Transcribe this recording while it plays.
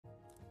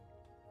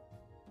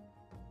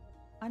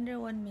Under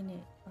 1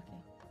 minute.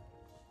 Okay.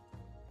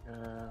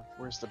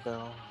 Where's the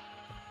bell?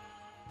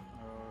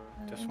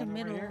 This In the one over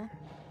middle. here?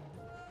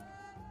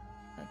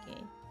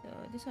 Okay. So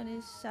this one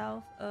is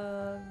south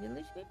of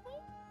Village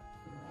Waypoint.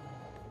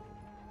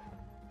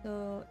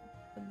 So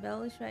the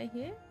bell is right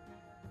here.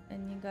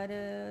 And you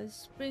gotta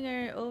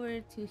springer over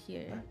to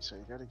here. Alright, so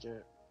you gotta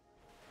get.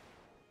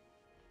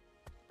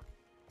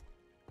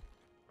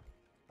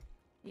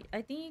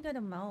 I think you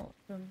gotta mount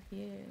from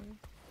here.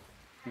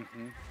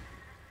 Mm-hmm.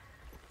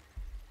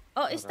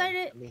 Oh, Hold it on,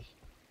 started. let me-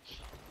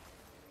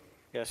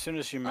 Yeah, as soon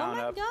as you Oh mount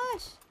my up.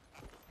 gosh.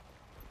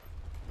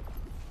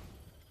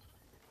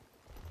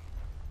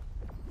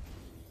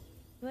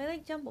 Do I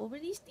like jump over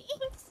these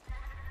things?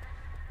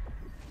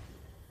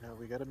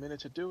 we got a minute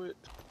to do it.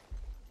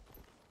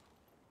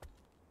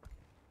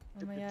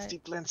 Oh my god.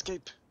 Steep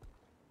landscape.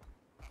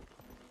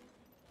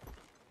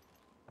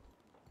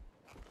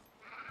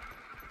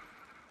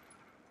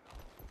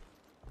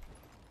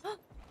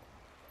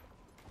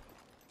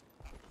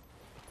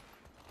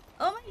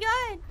 Oh my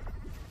god.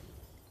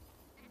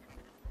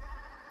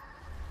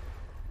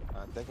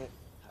 Dang it.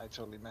 I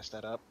totally messed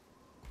that up.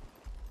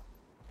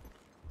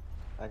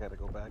 I gotta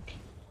go back.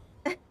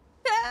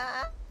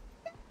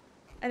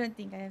 I don't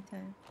think I have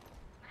time.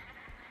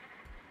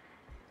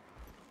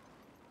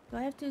 Do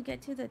I have to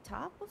get to the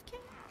top of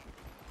camp?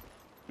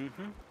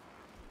 Mm-hmm.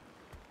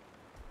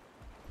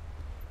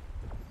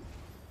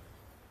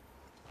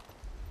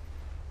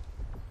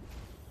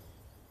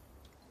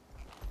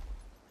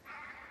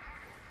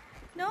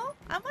 No,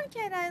 I'm on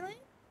Cat Island.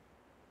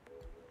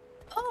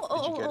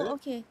 Oh, Did you get it?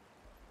 okay.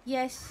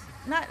 Yes,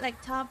 not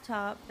like top,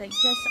 like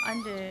just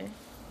under.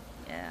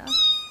 Yeah.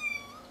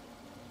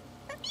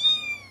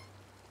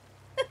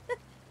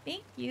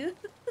 Thank you.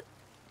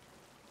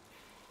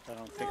 I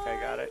don't think I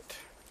got it.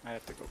 I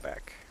have to go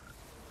back.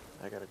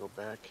 I gotta go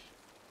back.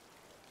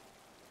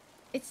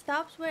 It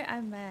stops where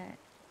I'm at.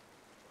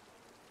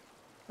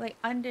 Like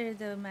under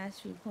the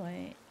mastery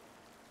point.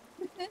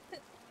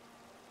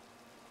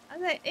 I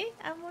was like, hey,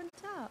 I'm on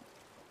top.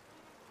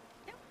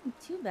 That wasn't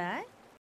too bad.